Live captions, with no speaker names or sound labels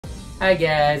Hi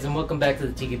guys, and welcome back to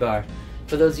the Tiki Bar.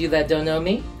 For those of you that don't know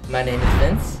me, my name is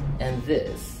Vince, and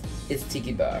this is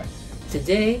Tiki Bar.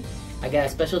 Today, I got a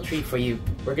special treat for you.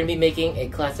 We're going to be making a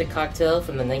classic cocktail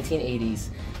from the 1980s.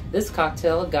 This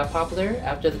cocktail got popular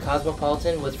after the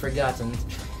Cosmopolitan was forgotten.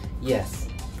 Yes,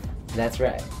 that's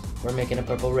right. We're making a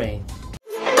Purple Rain.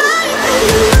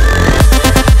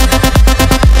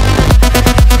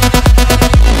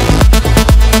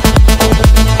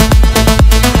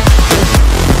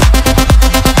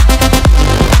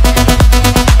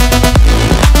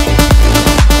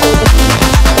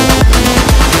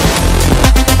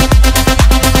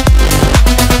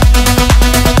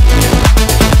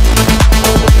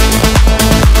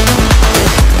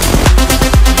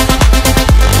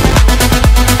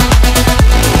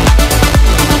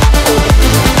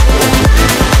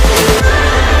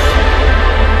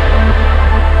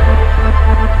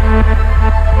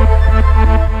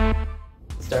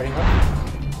 Starting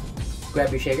off, grab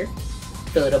your shaker,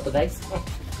 fill it up with ice.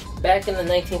 Back in the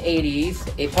 1980s,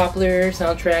 a popular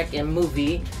soundtrack and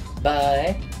movie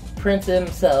by Prince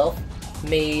himself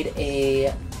made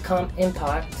an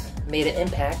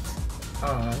impact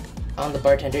on the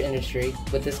bartender industry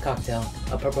with this cocktail,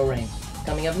 a Purple Rain.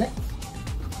 Coming up next,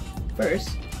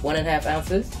 first, 1.5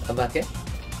 ounces of vodka.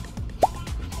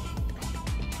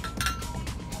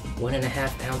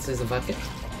 1.5 ounces of vodka.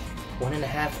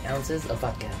 1.5 ounces of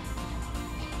vodka.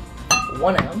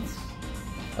 1 ounce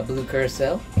of blue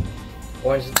curacao,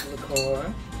 orange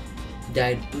liqueur,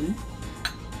 dyed blue.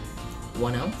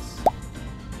 1 ounce.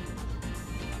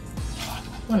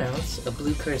 1 ounce of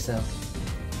blue curacao.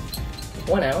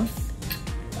 1 ounce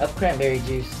of cranberry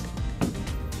juice.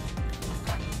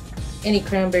 Any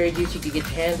cranberry juice you could get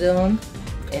your hands on.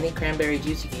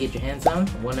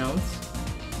 1 ounce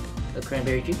of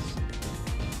cranberry juice.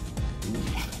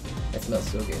 That smells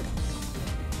so good.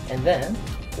 And then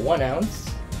 1 ounce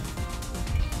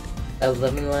of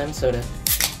lemon lime soda.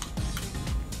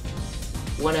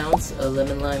 1 ounce of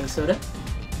lemon lime soda.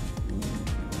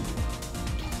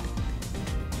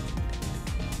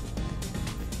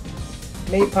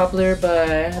 Made popular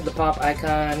by the pop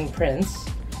icon Prince,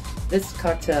 this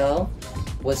cocktail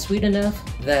was sweet enough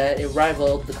that it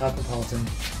rivaled the Cosmopolitan.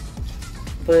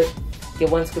 Get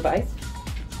 1 scoop of ice.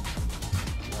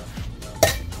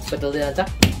 Put the lid on top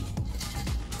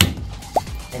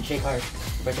and shake hard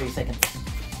for 30 seconds.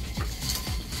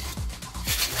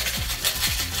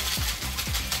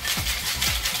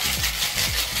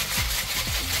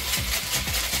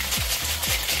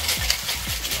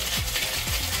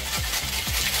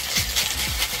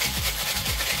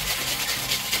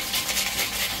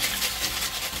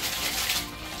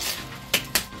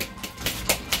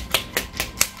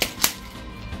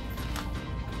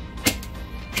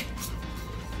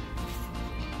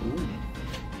 Ooh.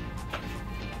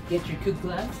 Get your coupe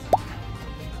glass.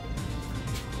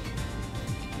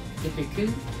 Get your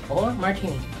coupe or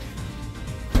martini.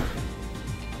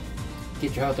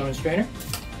 Get your Hawthorne strainer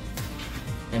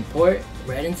and pour it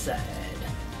right inside.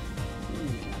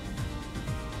 Ooh.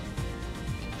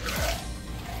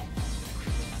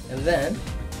 And then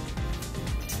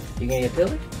you're gonna get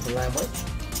pillar, the lime white.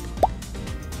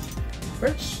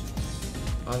 First,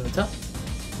 on the top.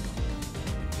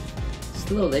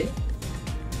 Slowly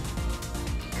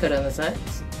cut on the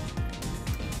sides.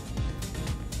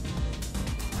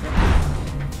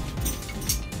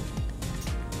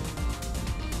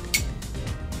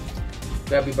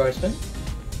 Grab your bar spoon.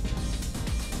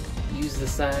 Use the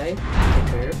side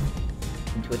to curve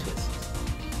into a twist.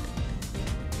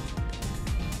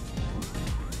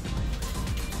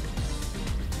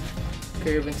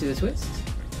 Curve into the twist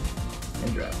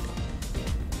and drop.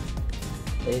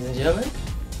 Ladies and gentlemen,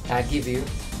 I give you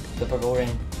the Purple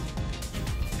Rain.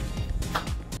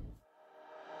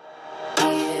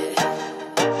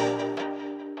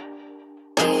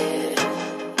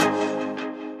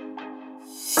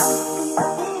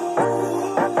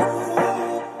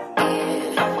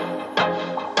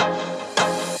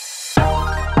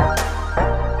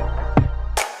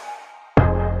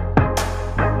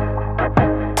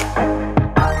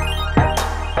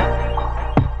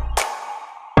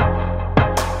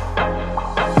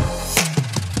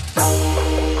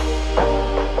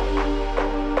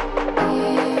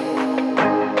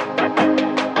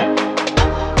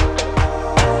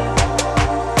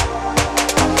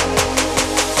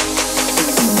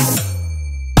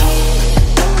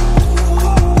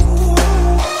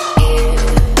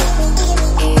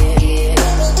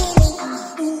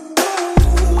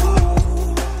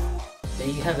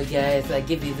 guys, I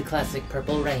give you the classic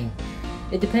Purple Rain.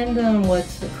 It depends on what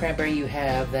cranberry you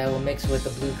have that will mix with the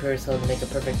blue curacao to make a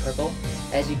perfect purple.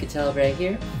 As you can tell right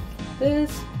here,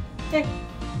 this, yeah,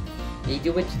 you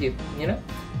do what you do, you know?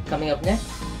 Coming up next,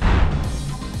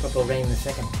 Purple Rain the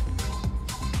second.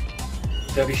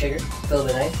 Grab your shaker, fill it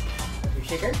with ice. Grab your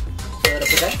shaker, fill it up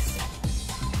with ice.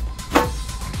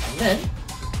 And then,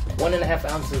 1.5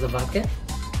 ounces of vodka.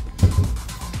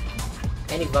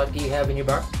 Any vodka you have in your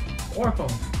bar or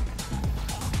home.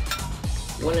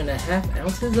 1.5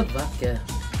 ounces of vodka.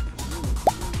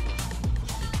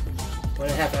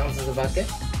 1.5 ounces of vodka.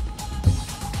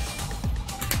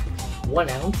 1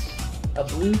 ounce of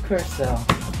blue curacao.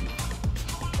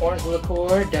 Orange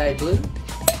liqueur dyed blue.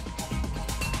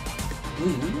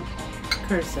 Blue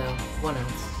curacao, 1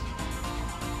 ounce.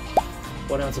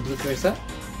 1 ounce of blue curacao.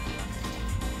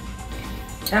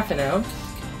 Half an ounce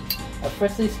of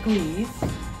freshly squeezed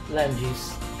lime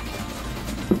juice.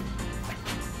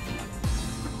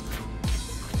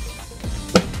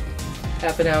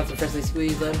 Half an ounce of freshly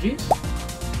squeezed lime juice.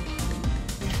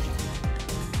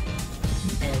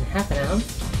 And half an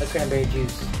ounce of cranberry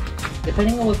juice.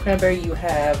 Depending on what cranberry you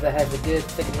have that has a good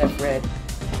thick enough red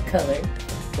color,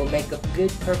 will make a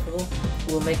good purple.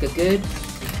 Will make a good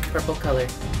purple color.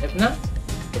 If not,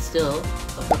 it's still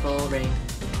a Purple Rain.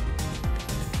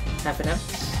 Half an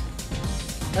ounce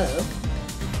of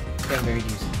cranberry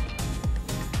juice.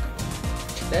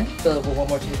 Then fill it with 1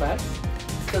 more scoop ice.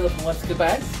 Fill it with 1 scoop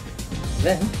ice.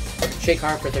 Then shake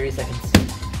hard for 30 seconds.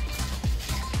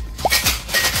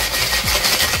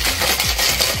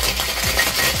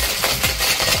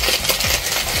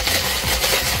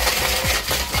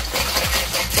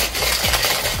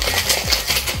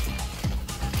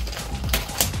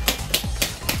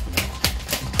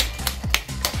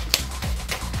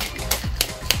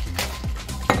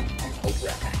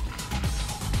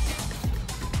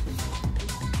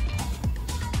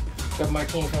 Grab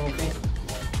martini from me, please.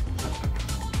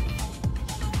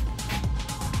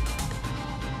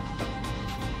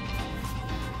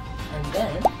 And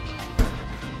then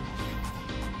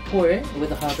pour it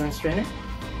with a Hawthorne strainer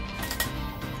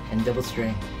and double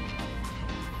strain.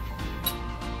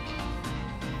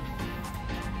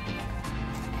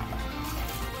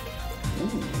 Ooh,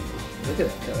 look at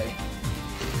that color.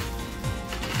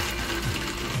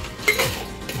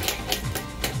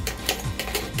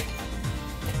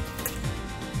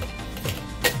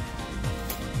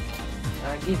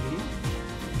 I give you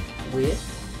with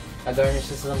a garnish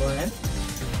of some lime.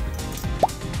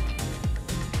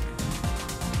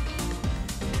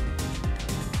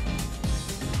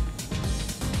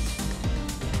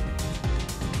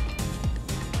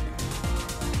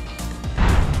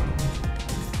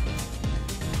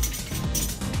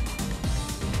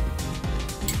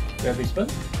 Grab your spoon.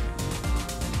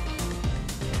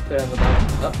 Put it on the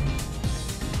bottom. Up.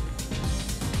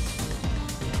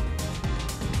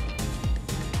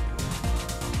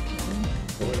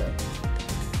 Pull it up.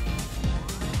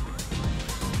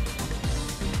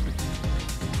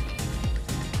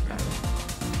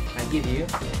 I give you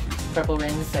Purple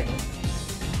Rain the second.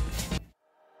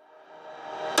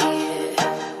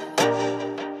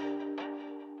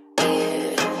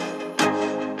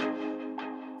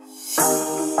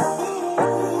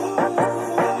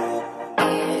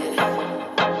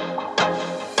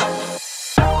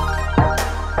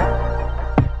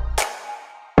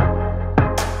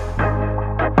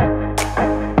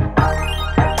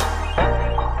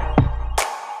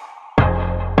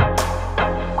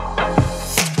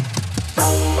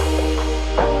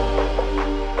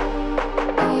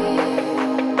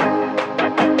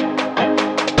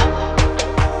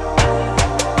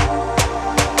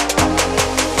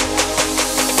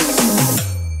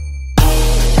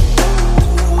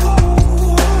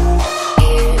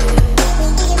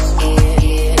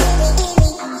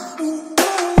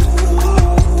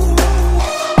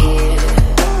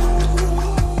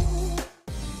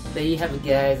 There you have it,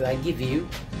 guys. I give you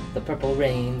the Purple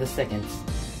Rain the second.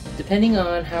 Depending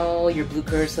on how your blue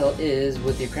curacao is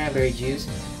with your cranberry juice,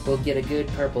 we'll get a good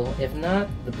purple. If not,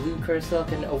 the blue curacao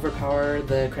can overpower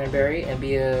the cranberry and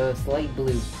be a slight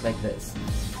blue like this.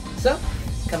 So,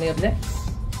 coming up next,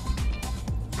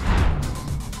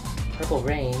 Purple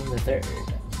Rain the third.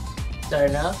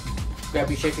 Starting off, grab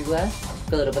your shaker glass,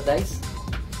 fill it up with ice.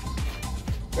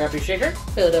 Grab your shaker,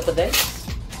 fill it up with ice.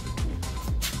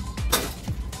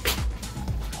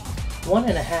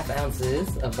 1.5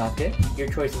 ounces of vodka, your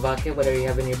choice of vodka, whatever you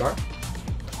have in your bar.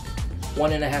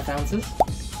 1.5 ounces.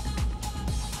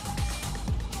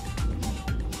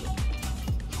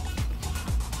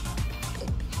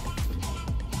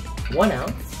 1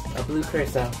 ounce of blue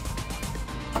curacao.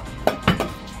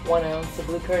 1 ounce of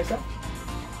blue curacao.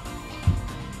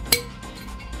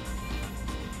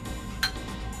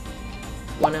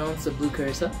 1 ounce of blue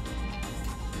curacao.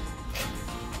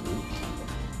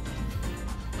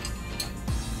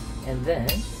 And then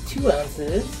 2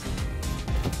 ounces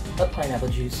of pineapple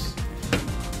juice.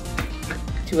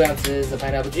 2 ounces of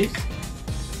pineapple juice.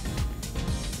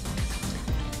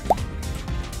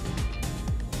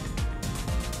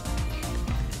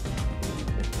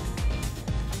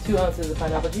 Two ounces of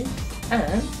pineapple juice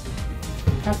and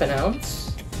half an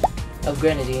ounce of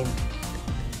grenadine.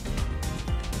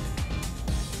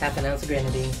 Half an ounce of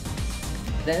grenadine.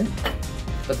 Then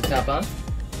put the top on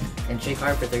and shake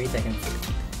hard for 30 seconds.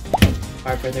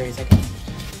 Hard for 30 seconds.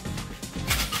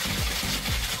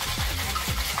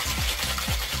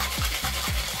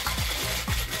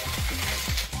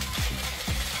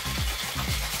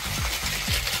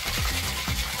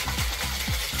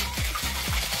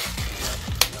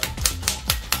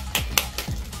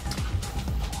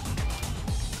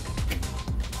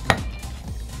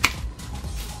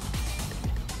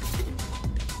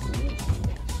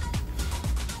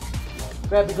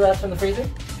 Grab the glass from the freezer.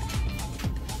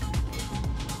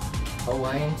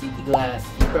 Hawaiian Tiki glass.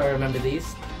 You probably remember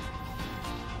these.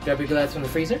 Grab your glass from the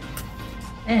freezer.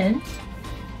 And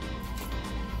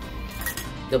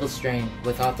double strain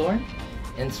with Hawthorne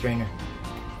and strainer.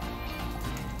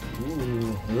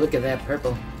 Ooh, look at that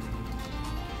purple.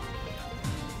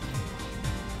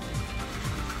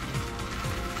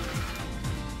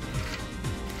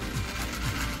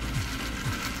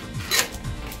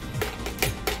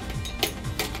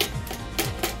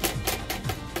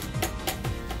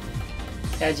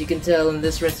 As you can tell in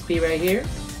this recipe right here,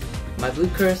 my blue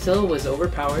curacao was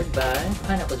overpowered by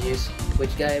pineapple juice,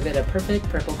 which gave it a perfect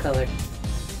purple color.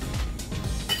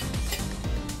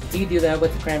 You can do that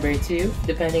with the cranberry too,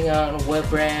 depending on what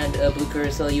brand of blue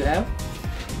curacao you have.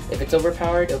 If it's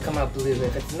overpowered, it'll come out blue.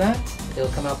 If it's not, it'll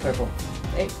come out purple.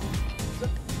 Okay.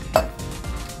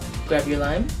 Grab your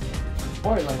lime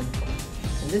or lemon.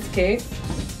 In this case,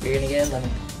 you're gonna get a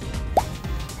lemon.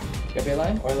 Grab your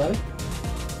lime or lemon.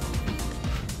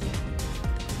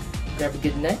 Grab a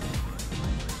good knife,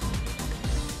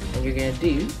 and you're gonna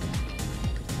do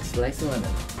a slice of lemon.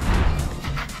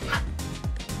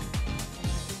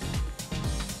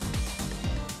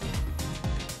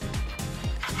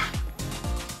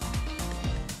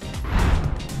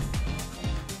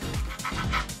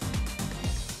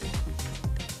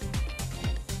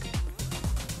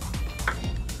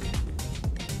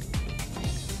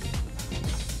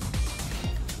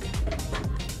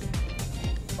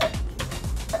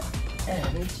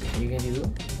 And you're gonna do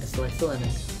a slice of lemon.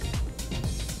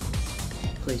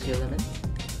 Place your lemon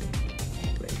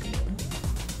right here.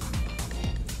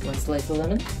 1 slice of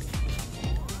lemon.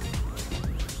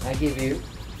 I give you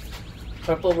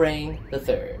Purple Rain the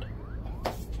Third.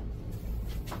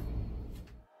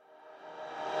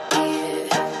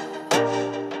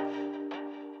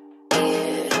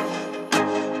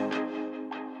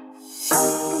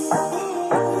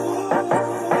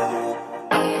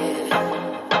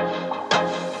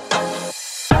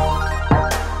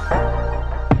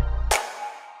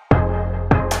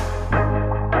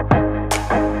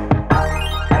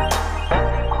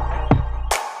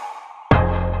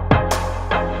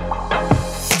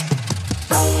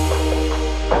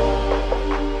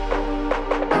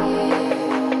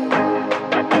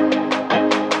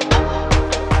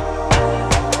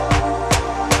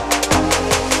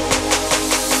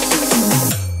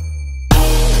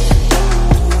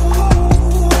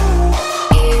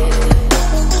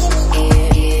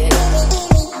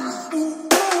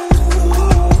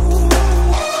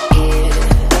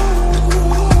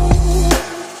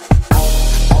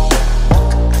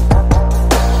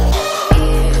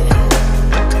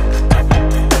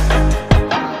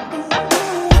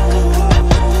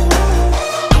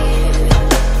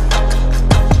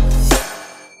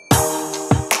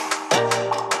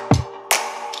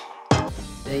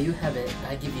 There you have it.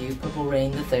 I give you Purple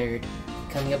Rain the Third.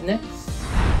 Coming up next,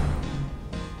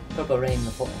 Purple Rain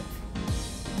the Fourth.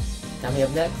 Coming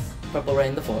up next, Purple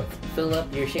Rain the Fourth. Fill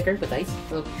up your shaker with ice.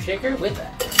 Fill up your shaker with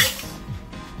ice.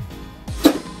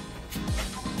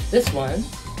 This one,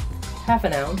 half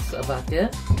an ounce of vodka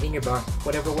in your bar,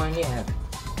 whatever one you have.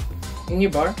 In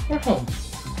your bar or home.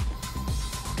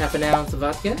 Half an ounce of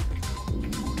vodka.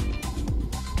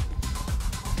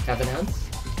 Half an ounce.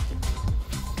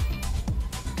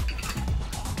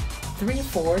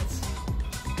 3/4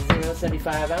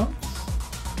 0.75 ounce,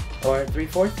 or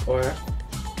 3/4 or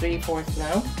 3/4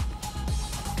 ounce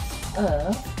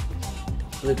of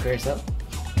blue curacao.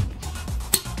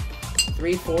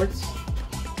 3/4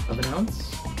 of an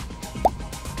ounce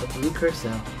of blue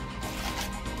curacao,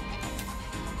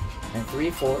 and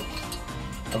 3/4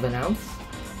 of an ounce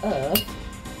of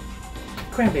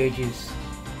cranberry juice.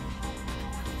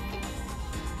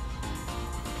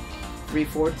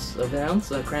 3/4 of an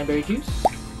ounce of cranberry juice.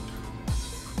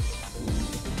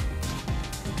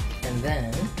 And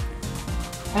then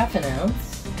half an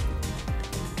ounce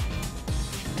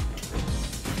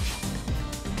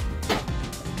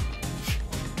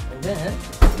and then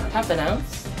half an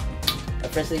ounce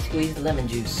of freshly squeezed lemon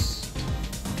juice.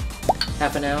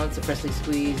 Half an ounce of freshly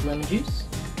squeezed lemon juice.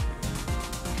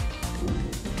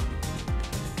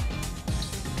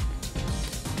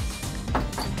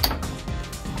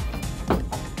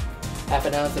 Half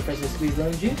an ounce of freshly squeezed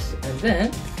lemon juice, and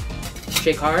then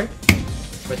shake hard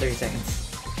for 30 seconds.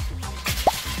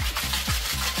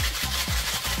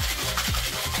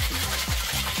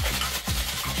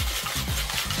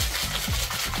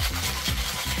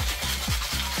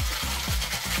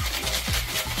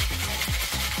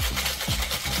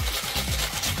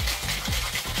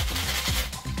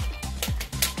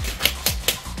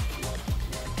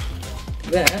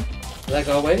 Then, like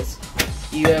always,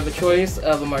 you have a choice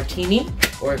of a martini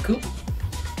or a coupe.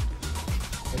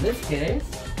 In this case,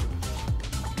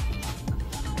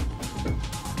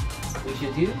 we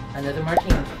should do another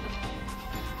martini.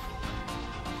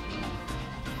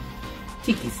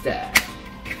 Tiki style.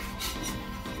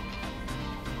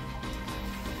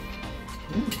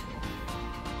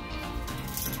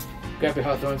 Grab your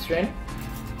hawthorn strainer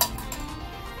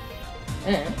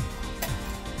and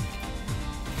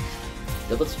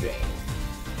double strain.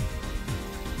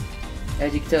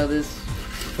 As you can tell this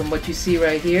from what you see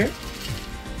right here,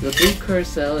 the blue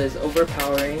curacao is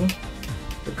overpowering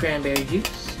the cranberry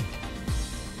juice.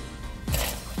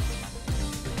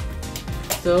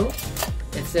 So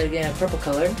instead of getting a purple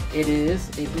color, it is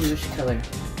a bluish color.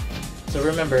 So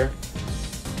remember,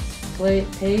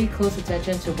 pay close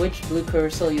attention to which blue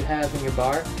curacao you have in your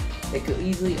bar. It could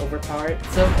easily overpower it,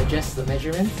 so adjust the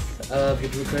measurements of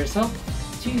your blue curacao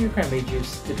to your cranberry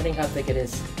juice, depending how thick it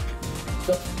is.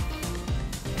 So,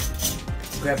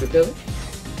 grab your pillar.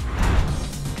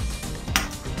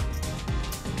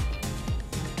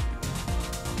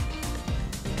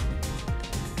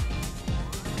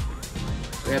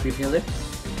 Grab your peeler.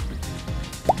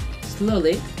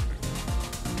 Slowly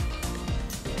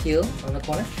peel on the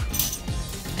corner.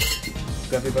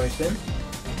 Grab your bar spoon.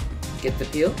 Get the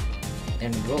peel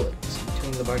and roll it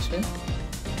between the bar spoon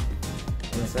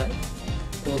on the side.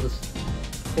 Pull the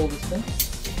spoon.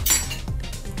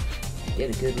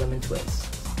 Get a good lemon twist.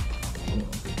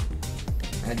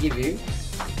 I'll give you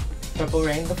Purple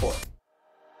Rain the 4th.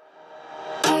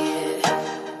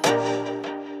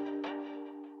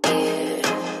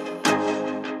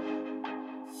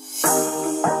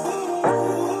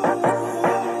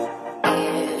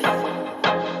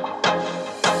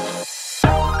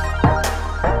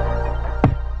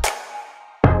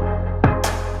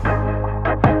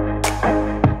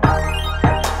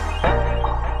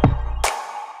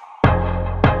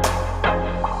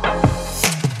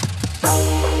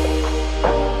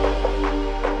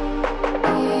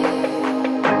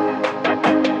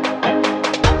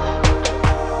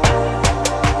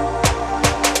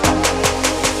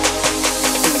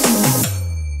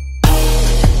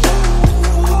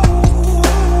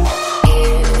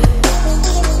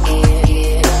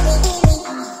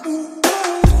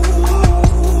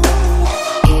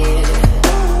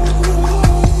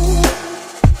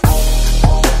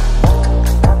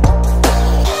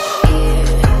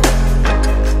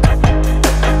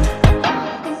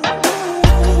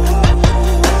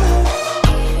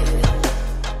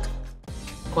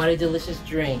 Quite a delicious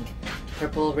drink,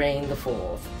 Purple Rain the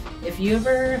 4th. If you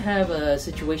ever have a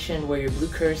situation where your blue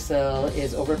curacao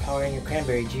is overpowering your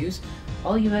cranberry juice,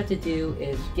 all you have to do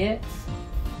is get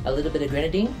a little bit of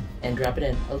grenadine and drop it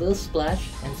in. A little splash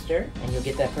and stir, and you'll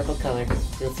get that purple color.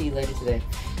 You'll see later today.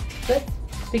 But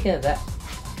speaking of that,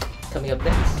 coming up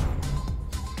next,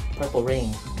 Purple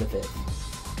Rain the 5th.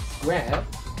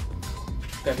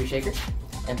 Grab your shaker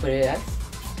and put it in ice.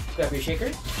 Grab your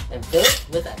shaker and fill it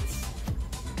with ice.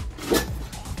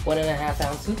 1.5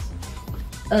 ounces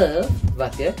of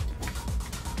vodka.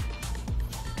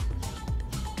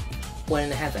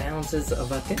 1.5 ounces of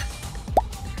vodka.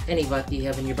 Any vodka you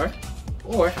have in your bar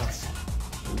or house.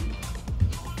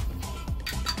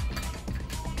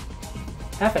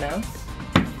 Half an ounce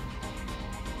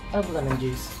of lemon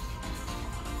juice.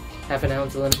 Half an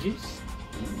ounce of lemon juice.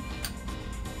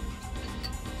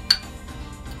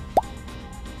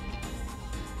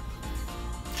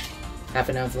 Half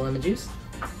an ounce of lemon juice.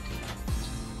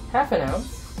 Half an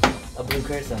ounce of blue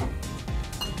curacao.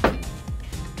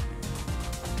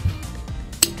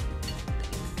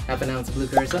 Half an ounce of blue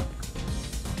curacao.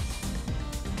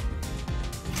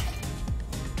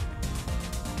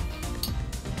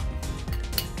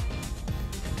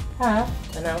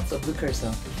 half an ounce of blue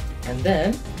curacao, and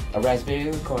then a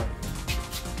raspberry liqueur,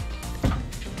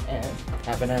 and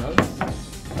half an ounce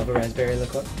of a raspberry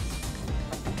liqueur,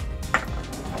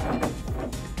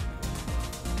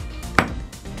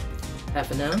 half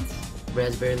an ounce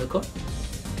raspberry liqueur,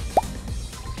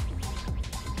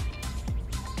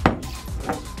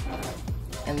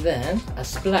 and then a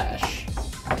splash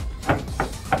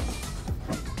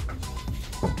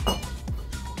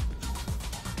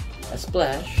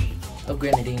of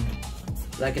grenadine.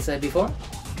 Like I said before,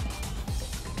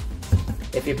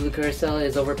 if your blue curacao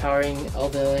is overpowering all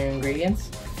the other ingredients,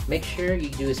 make sure you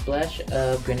do a splash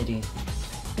of grenadine.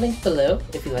 Link below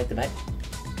if you like the bite.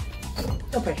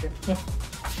 No pressure.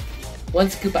 1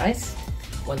 scoop ice,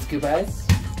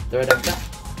 throw it on top.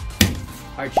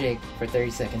 Hard shake for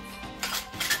 30 seconds.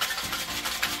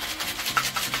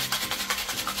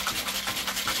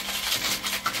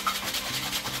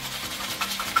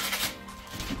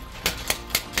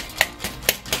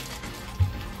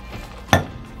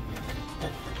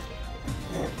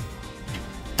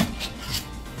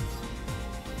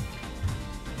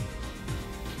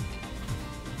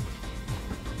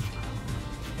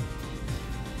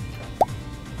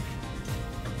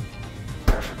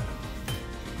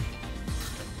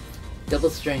 Double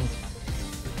strength.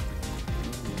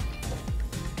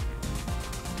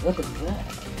 Look at that.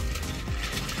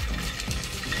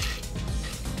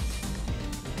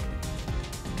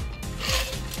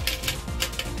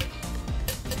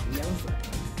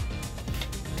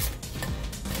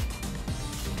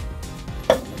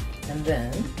 And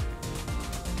then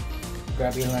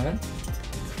grab your lemon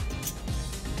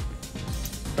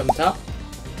from top,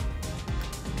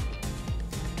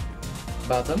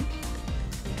 bottom,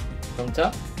 from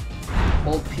top,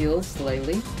 hold peel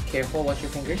slightly, careful, watch your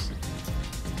fingers.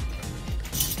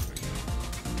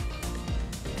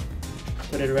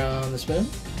 Put it around the spoon.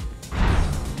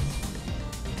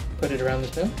 Put it around the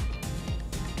spoon.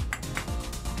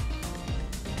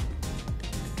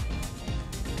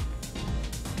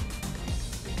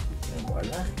 And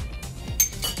voila.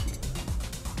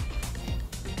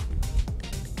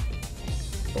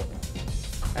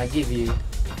 I give you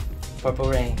Purple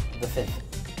Rain the 5th.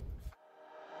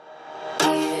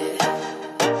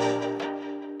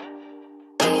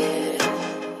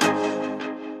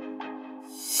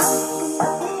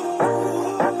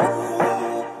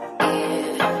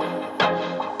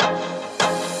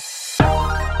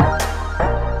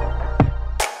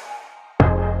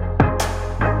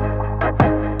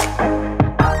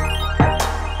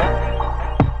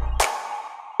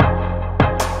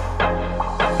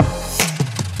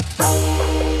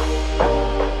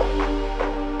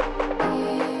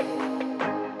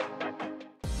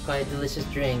 Quite delicious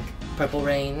drink, Purple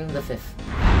Rain the 5th.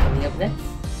 Coming up next,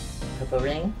 Purple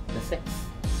Rain the 6th.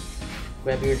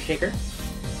 Grab your shaker,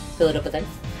 fill it up with ice.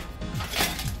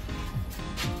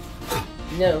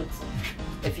 Note,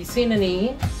 if you've seen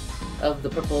any of the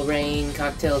Purple Rain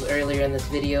cocktails earlier in this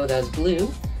video that was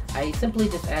blue, I simply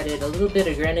just added a little bit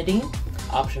of grenadine.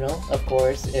 Optional, of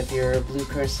course. If your blue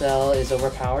curacao is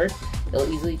overpowered, it'll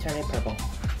easily turn it purple.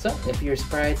 So, if you're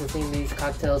surprised and seeing these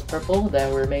cocktails purple that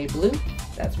were made blue,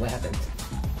 that's what happened.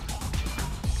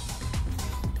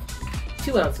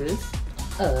 2 ounces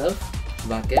of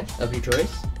vodka of your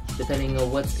choice, depending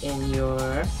on what's in your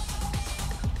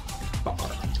bar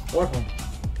or home.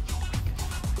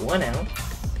 1 ounce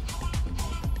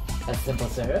of simple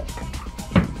syrup.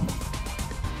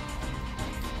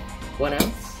 1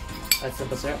 ounce of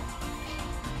simple syrup.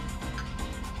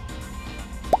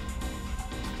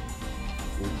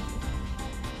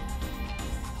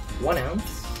 1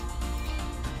 ounce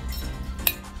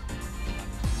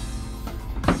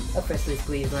of freshly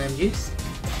squeezed lime juice.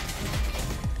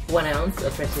 1 ounce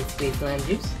of freshly squeezed lime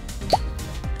juice.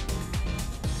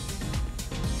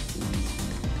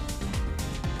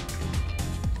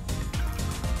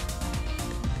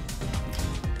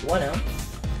 1 ounce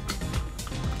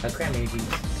of cranberry juice.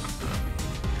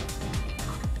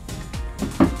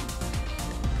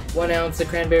 1 ounce of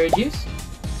cranberry juice.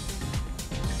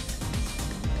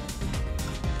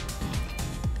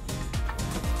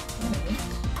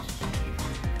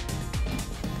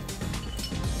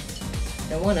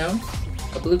 And 1 ounce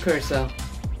of blue curacao.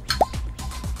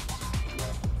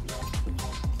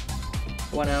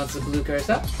 1 ounce of blue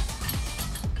curacao.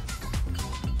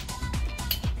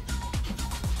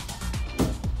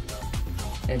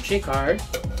 And shake hard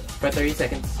for 30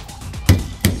 seconds.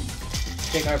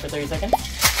 Shake hard for 30 seconds.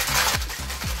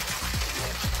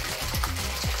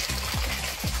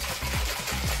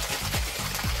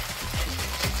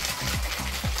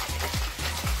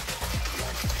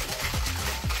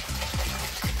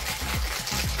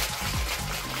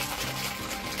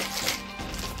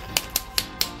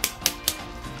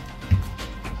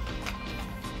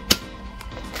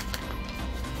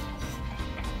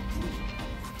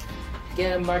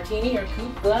 get a martini or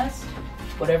coupe glass,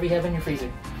 whatever you have in your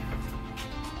freezer.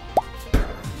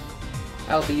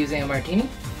 I'll be using a martini.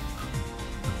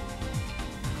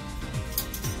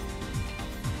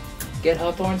 Get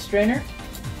hawthorn strainer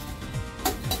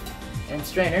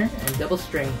and double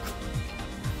strain.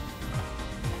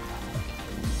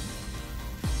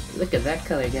 Look at that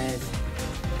color, guys.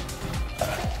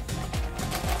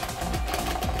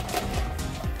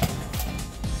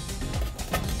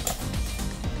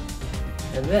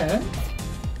 And then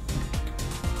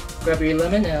grab your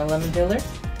lemon and a lemon peeler.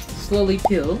 Slowly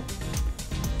peel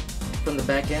from the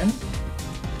back end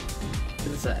to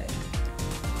the side.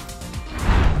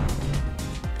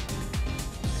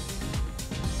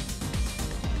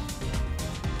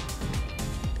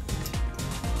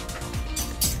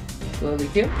 Slowly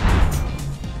peel.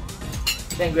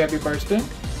 Then grab your bar spoon.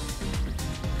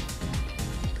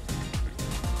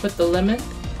 Put the lemon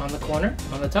on the corner,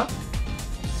 on the top.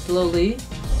 Slowly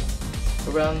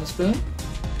around the spoon.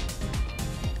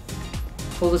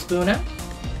 Pull the spoon out.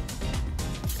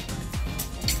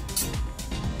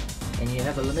 And you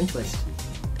have a lemon twist.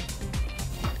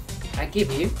 I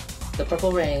give you the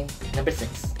Purple Rain number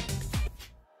 6.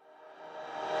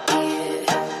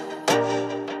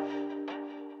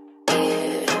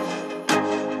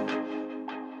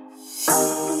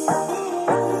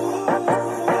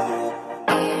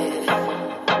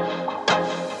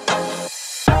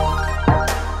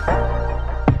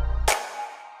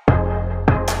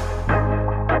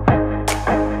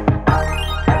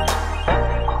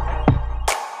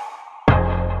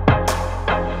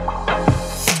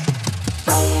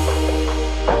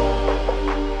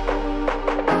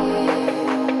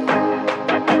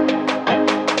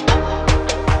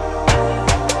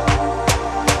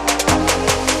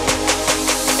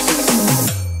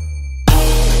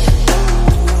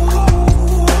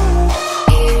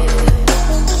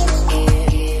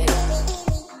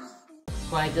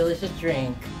 My delicious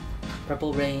drink,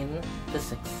 Purple Rain the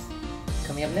 6th.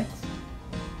 Coming up next,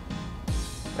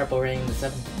 Purple Rain the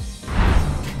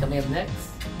 7th. Coming up next,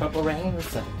 Purple Rain the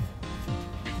 7th.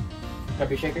 Grab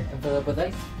your shaker and fill it up with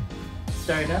ice.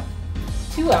 Starting up,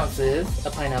 2 ounces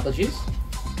of pineapple juice.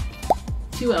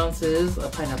 2 ounces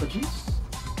of pineapple juice.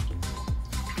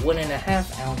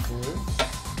 1.5 ounces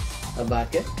of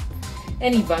vodka.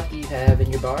 Any vodka you have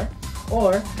in your bar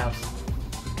or house.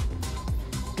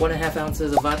 1.5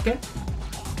 ounces of vodka.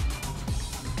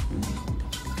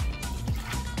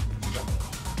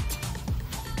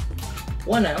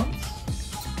 1 ounce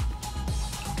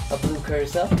of blue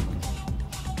curacao.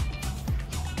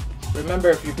 Remember,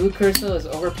 if your blue curacao is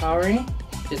overpowering,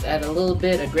 just add a little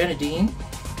bit of grenadine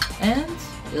and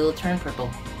it'll turn purple.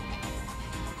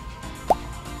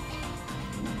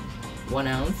 1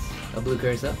 ounce of blue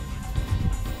curacao.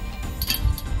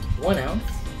 1 ounce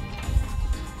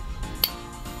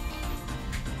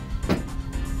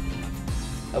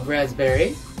of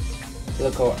raspberry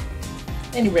liqueur.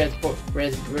 Any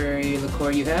raspberry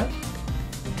liqueur you have.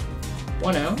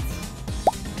 1 ounce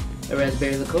of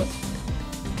raspberry liqueur.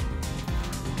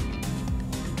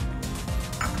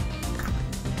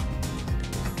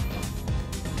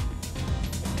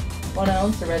 1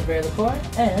 ounce of raspberry liqueur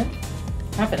and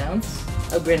 1/2 ounce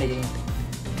of grenadine.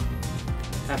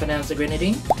 1/2 ounce of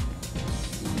grenadine.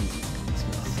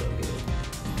 Smells so good.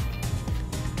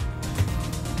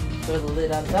 Throw the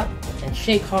lid on top and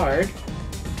shake hard.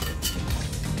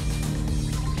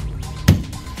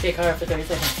 Shake hard for 30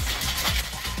 seconds.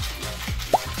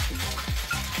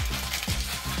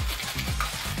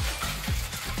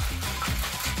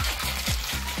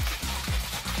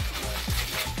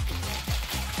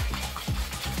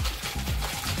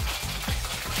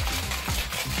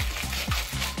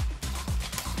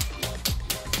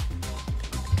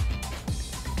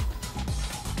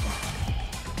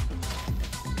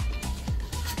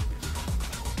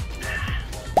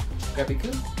 Grab your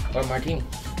coupe or martini.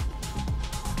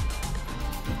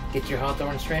 Get your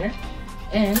hawthorn strainer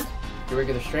and your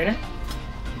regular strainer.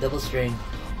 Double strain.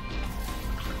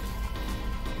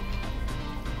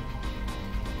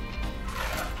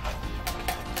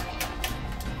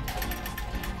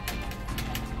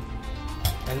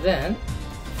 And then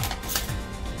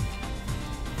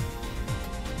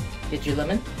get your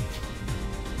lemon.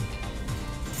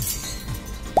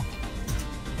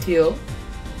 Peel.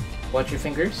 Watch your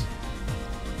fingers.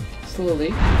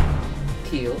 Slowly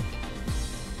peel.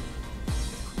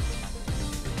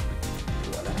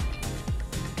 Voila.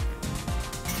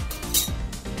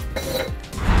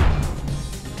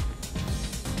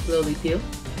 Slowly peel.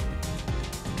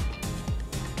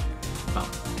 Oh.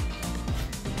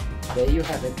 There you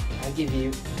have it. I give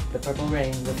you the Purple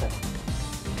Rain the 7th.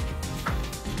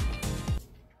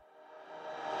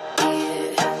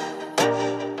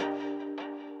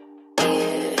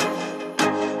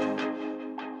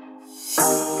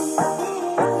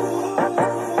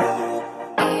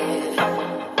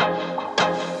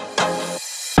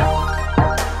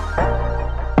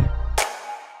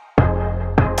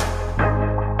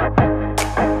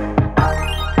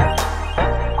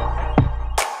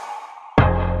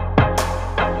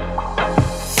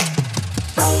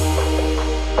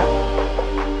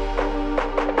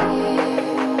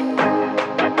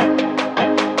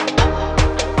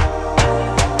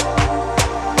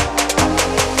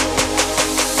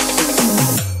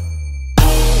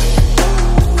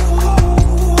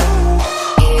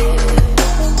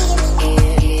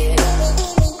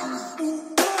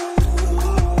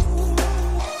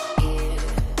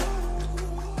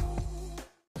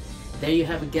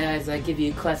 have it, guys. I give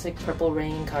you classic Purple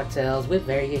Rain cocktails with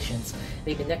variations.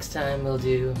 Maybe next time we'll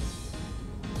do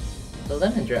the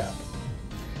lemon drop.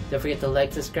 Don't forget to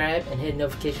like, subscribe, and hit the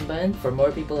notification button for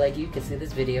more people like you can see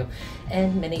this video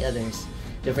and many others.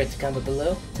 Don't forget to comment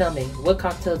below. Tell me, what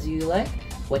cocktail do you like?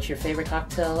 What's your favorite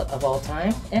cocktail of all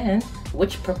time? And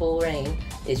which Purple Rain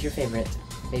is your favorite?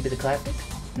 Maybe the classic?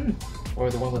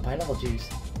 Or the one with pineapple juice?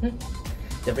 Don't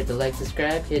forget to like,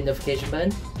 subscribe, hit the notification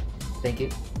button. Thank you.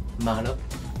 Mahalo.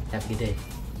 Have a good day.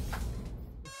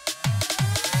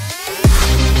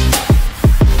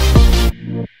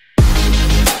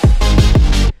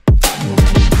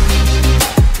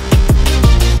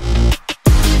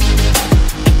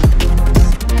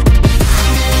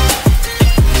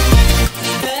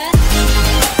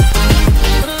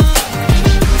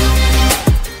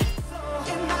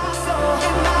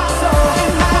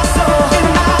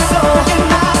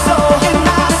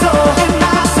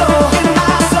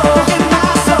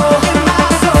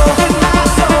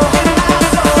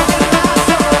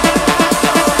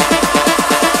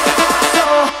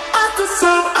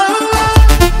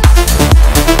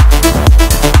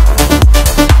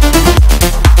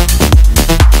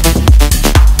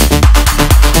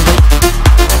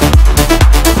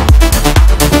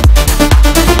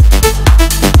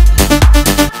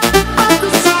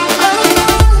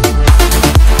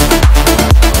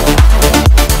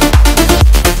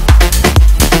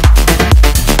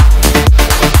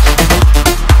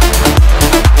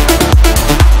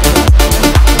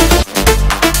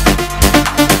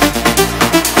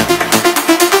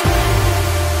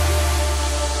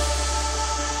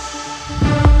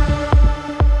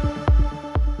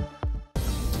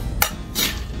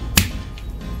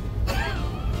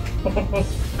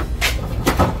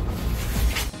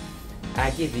 I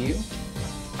give you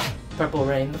Purple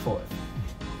Rain the 4th.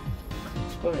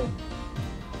 Pour in.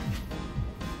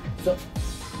 So,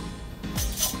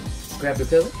 grab your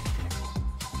pillow.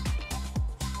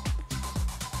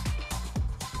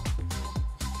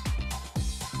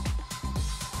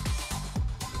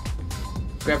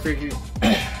 Grab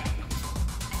your